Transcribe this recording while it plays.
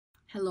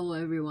Hello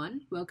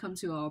everyone, welcome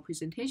to our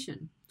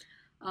presentation.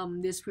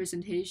 This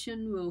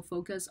presentation will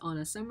focus on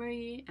a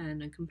summary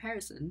and a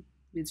comparison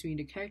between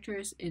the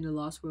characters in the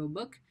Lost World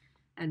book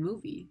and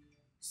movie.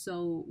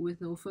 So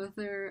with no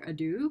further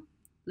ado,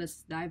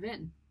 let's dive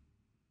in.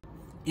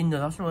 In the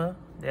Lost World,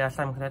 there are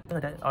some characters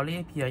that only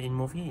appear in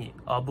movie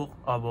or book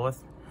or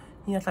both.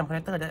 Here are some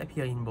characters that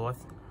appear in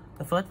both.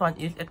 The first one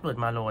is Edward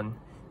Malone.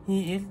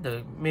 He is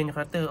the main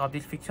character of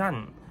this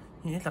fiction.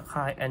 He is a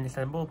kind and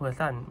reasonable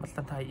person, but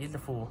sometimes he is a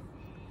fool.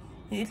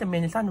 He is the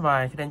main reason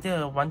why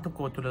Stranger want to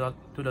go to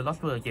the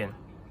Lost World again.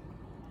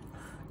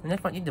 The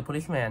next one is the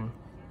policeman.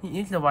 He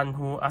is the one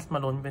who asked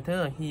Malone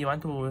whether he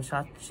want to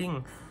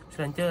charging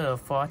Stranger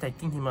for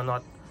attacking him or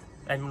not,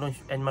 and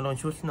Malone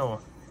should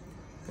know.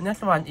 The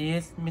next one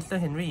is Mr.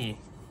 Henry.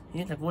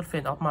 He is a good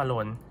friend of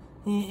Malone.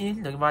 He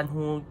is the one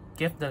who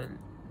gave the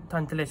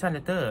translation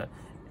letter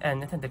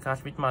and attended the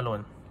class with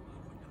Malone.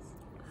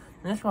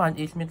 The next one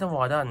is Mr.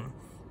 Warden.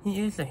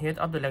 He is the head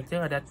of the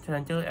lecture that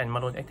Stranger and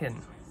Malone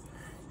attend.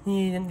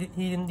 He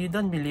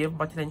didn't believe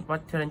what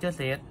Stranger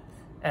said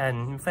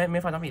and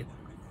made fun of it.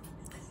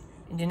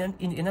 In the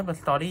end of the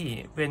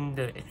story, when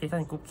the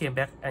education group came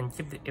back and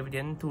gave the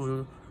evidence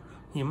to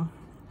him,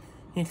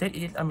 he said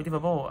it is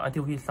unbelievable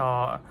until he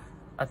saw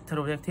a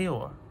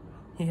pterodactyl.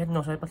 He had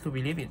no choice but to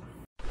believe it.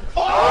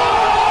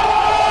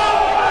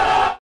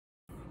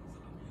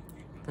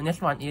 The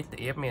next one is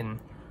the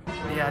Ape-men.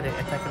 They are the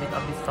antagonists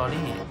of this story.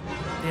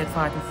 They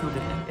try to kill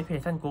the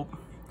education group.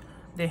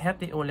 They have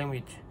their own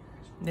language.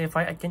 They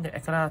fight against the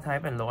Akara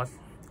type and lost.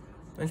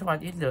 The next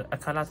one is the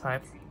Akara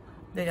types.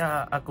 They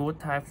are a good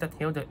type that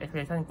help the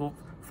education group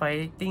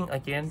fighting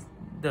against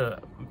the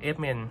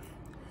Ape-men.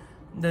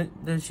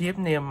 The chief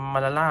named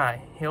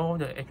Malala helped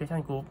the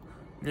education group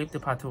leave the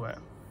patrol.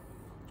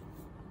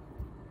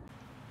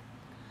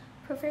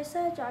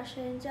 Professor George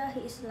Stranger, he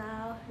is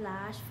loud,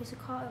 large,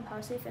 physical,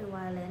 impulsive, and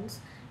violent.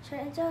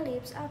 Stranger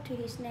lives up to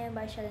his name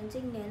by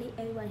challenging nearly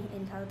everyone he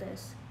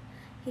encounters.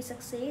 He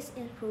succeeds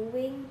in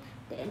proving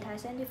the entire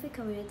scientific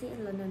community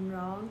in London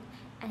wrong,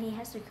 and he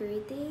has the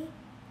creativity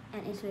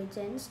and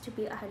intelligence to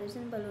build a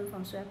hydrogen balloon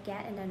from swamp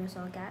gas and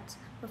dinosaur gas.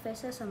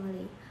 Professor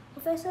Summerlee.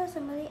 Professor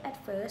Summerlee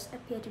at first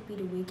appeared to be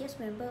the weakest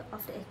member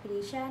of the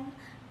expedition,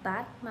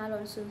 but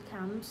Malone soon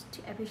comes to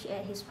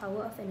appreciate his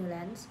power of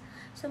endurance.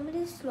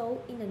 Summerlee's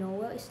role in the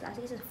novel is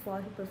largely a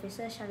foil to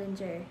Professor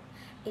Challenger.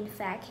 In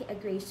fact, he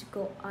agrees to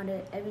go on the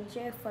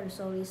adventure for the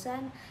sole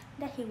reason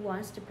that he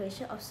wants the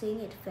pleasure of seeing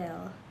it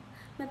fail.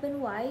 Mappen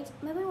White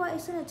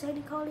isn't a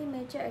technically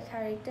major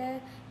character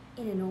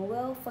in the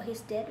novel, for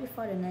his death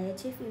before the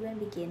narrative even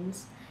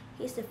begins.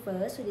 He is the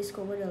first to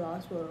discover the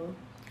Lost World.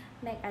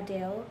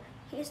 McAdele,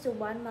 he is the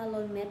one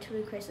Malone met to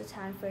request a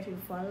time for him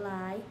before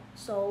lie,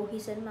 so he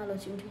sent Malone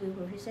to interview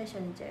Professor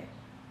Challenger.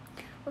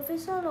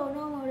 Professor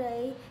Ronald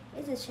Murray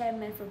is the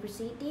chairman for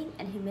proceeding,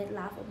 and he made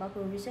laugh about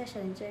Professor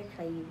Challenger's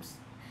claims.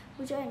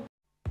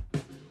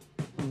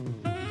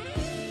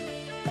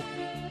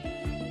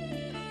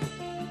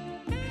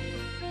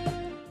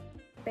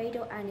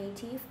 Beidou are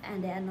native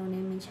and there are no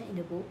names mentioned in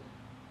the book.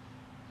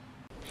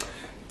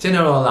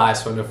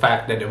 Generalized from the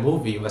fact that the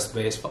movie was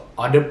based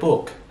on the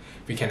book,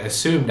 we can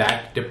assume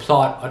that the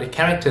plot or the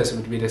characters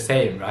would be the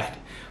same, right?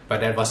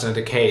 But that wasn't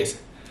the case.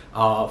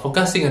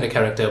 Focusing on the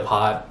character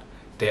part,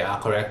 there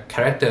are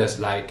characters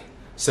like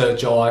Sir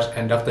George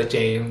and Dr.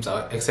 James,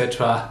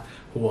 etc.,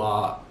 who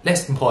are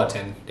less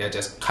important. They're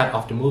just cut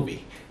off the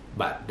movie,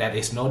 but that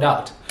is no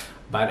doubt.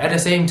 But at the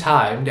same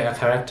time, there are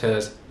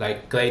characters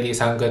like Grady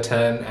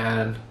Sangerton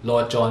and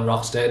Lord John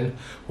Roxton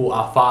who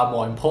are far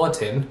more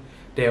important.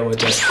 They were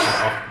just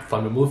cut off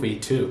from the movie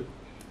too.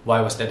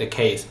 Why was that the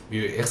case?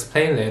 We will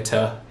explain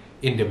later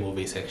in the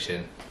movie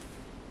section.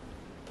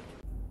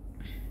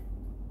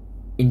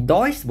 In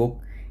Doyle's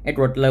book,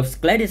 Edward loves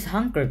Gladys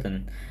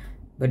Sangerton,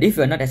 but if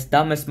you're not as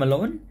dumb as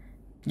Malone,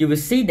 you will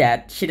see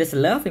that she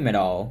doesn't love him at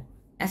all.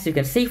 As you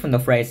can see from the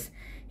phrase,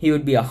 he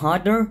would be a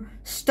harder,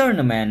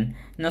 sterner man,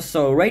 not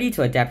so ready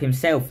to adapt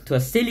himself to a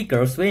silly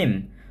girl's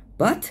whim.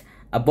 But,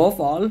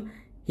 above all,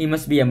 he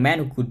must be a man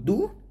who could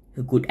do,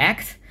 who could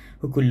act,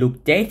 who could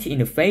look death in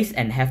the face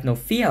and have no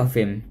fear of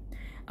him.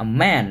 A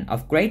man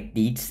of great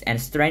deeds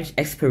and strange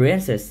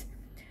experiences.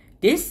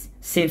 This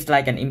seems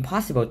like an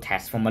impossible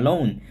task for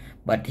Malone,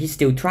 but he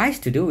still tries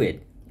to do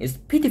it. It's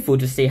pitiful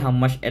to see how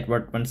much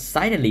Edward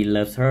one-sidedly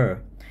loves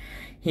her.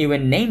 He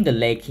even named the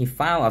lake he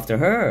found after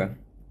her.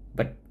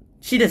 But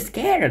she doesn't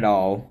care at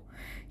all.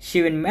 She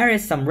even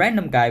married some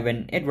random guy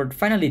when Edward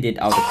finally did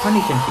all the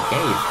conditions he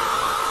gave.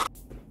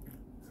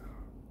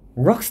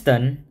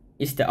 Roxton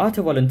is the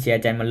author volunteer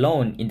that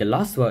Malone in the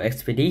Lost World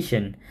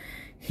expedition.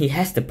 He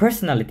has the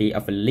personality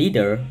of a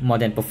leader more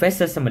than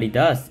Professor Summerlee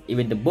does.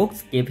 Even the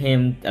books give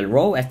him a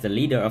role as the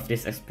leader of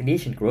this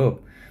expedition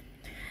group.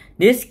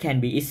 This can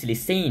be easily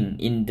seen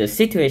in the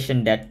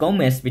situation that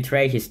Gomez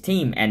betrayed his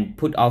team and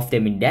put all of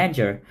them in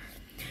danger.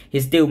 He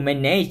still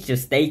managed to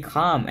stay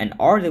calm and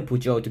order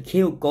Pujol to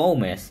kill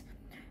Gomez.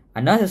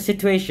 Another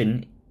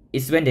situation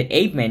is when the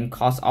ape man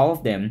caused all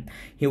of them.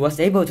 He was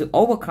able to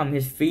overcome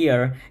his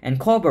fear and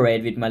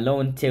cooperate with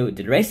Malone till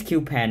the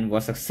rescue plan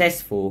was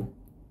successful.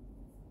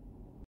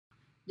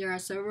 There are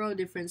several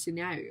different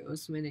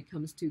scenarios when it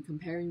comes to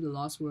comparing the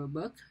Lost World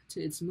book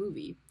to its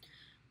movie.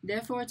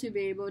 Therefore, to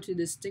be able to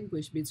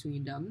distinguish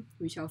between them,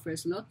 we shall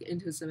first look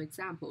into some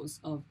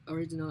examples of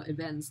original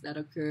events that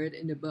occurred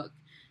in the book,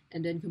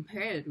 and then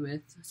compare it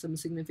with some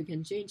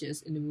significant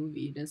changes in the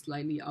movie that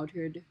slightly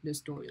altered the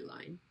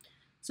storyline.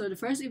 So the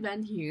first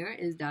event here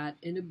is that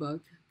in the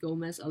book,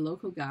 Gomez, a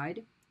local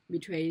guide,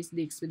 betrays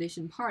the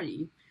expedition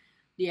party.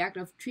 The act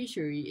of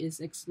treachery is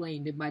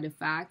explained by the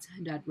fact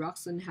that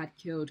Roxanne had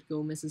killed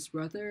Gomez's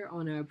brother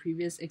on a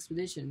previous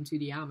expedition to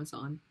the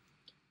Amazon.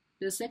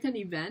 The second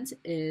event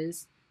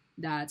is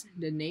that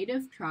the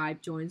native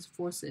tribe joins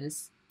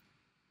forces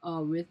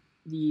with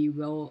the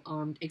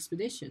well-armed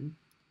expedition,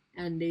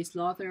 and they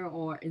slaughter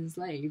or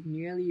enslave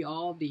nearly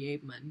all of the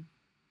ape men.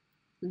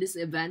 This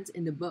event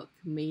in the book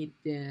made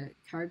the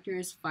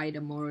characters fight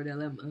a moral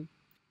dilemma.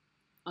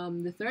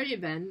 The third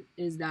event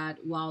is that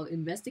while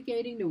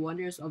investigating the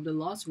wonders of the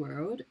Lost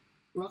World,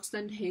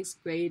 Roxanne takes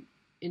great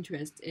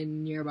interest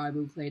in nearby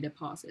blue clay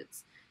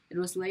deposits. It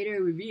was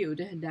later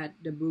revealed that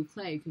the blue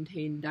clay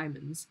contained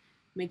diamonds,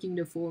 making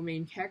the four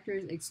main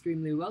characters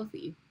extremely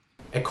wealthy.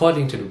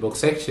 According to the book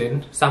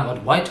section, some of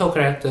the vital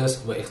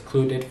characters were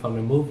excluded from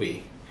the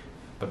movie.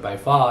 But by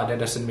far, that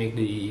doesn't make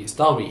the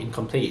story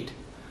incomplete,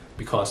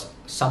 because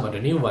some of the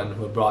new ones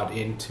were brought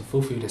in to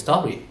fulfill the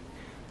story.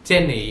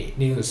 Jenny,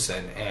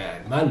 Nielsen,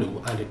 and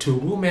Malu are the two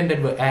women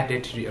that were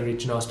added to the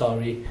original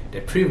story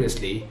that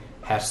previously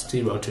had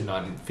 0 to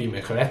none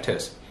female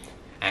characters.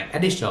 And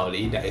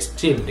additionally, there is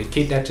Jim, the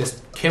kid that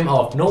just came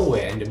out of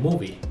nowhere in the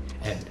movie,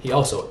 and he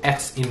also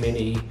acts in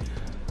many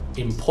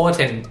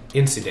important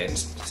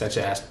incidents, such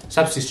as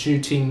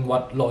substituting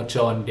what Lord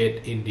John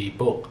did in the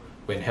book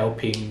when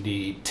helping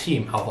the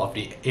team out of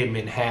the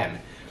ape hand.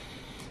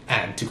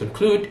 And to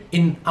conclude,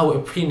 in our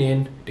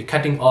opinion, the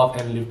cutting off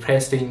and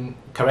replacing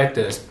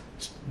characters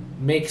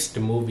makes the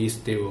movie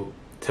still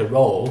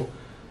thorough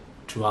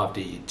throughout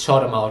the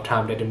short amount of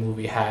time that the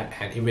movie had,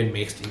 and even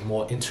makes it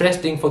more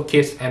interesting for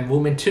kids and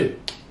women too.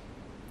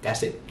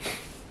 That's it.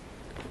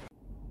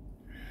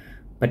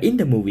 But in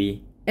the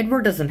movie,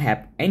 Edward doesn't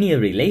have any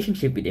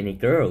relationship with any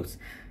girls.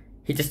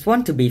 He just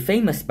wants to be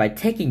famous by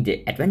taking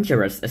the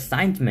adventurous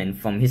assignment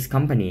from his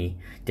company,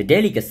 the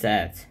Daily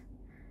Gazette.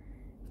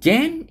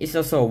 Jane is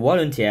also a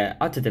volunteer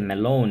other than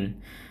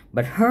Malone,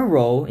 but her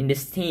role in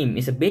this team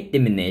is a bit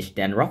diminished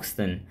than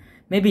Roxanne.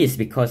 Maybe it's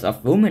because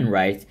of women's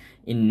rights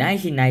in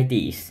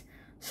 1990s,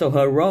 so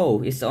her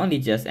role is only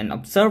just an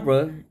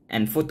observer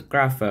and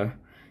photographer.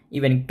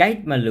 Even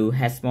Guide Malu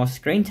has more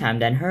screen time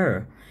than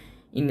her.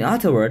 In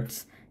other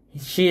words,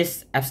 she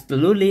is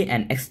absolutely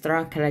an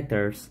extra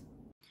character.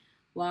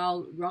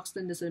 While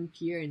Roxanne doesn't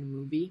appear in the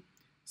movie,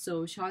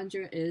 so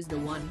Challenger is the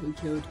one who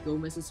killed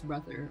Gomez's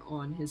brother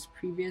on his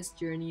previous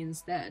journey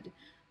instead.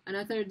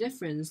 Another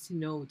difference to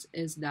note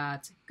is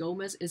that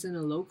Gomez isn't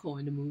a local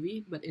in the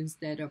movie, but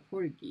instead a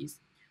Portuguese.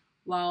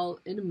 While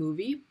in the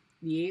movie,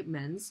 the ape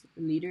men's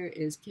leader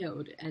is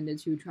killed and the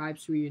two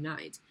tribes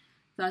reunite.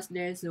 Thus,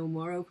 there is no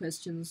moral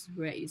questions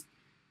raised.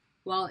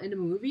 While in the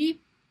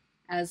movie,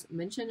 as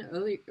mentioned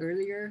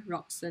earlier,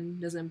 Roxanne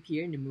doesn't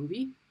appear in the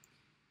movie.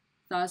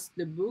 Thus,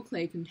 the blue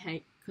clay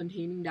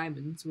containing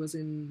diamonds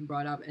wasn't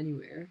brought up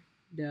anywhere.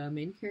 The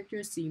main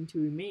characters seem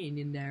to remain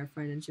in their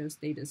financial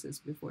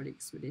statuses before the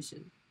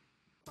expedition.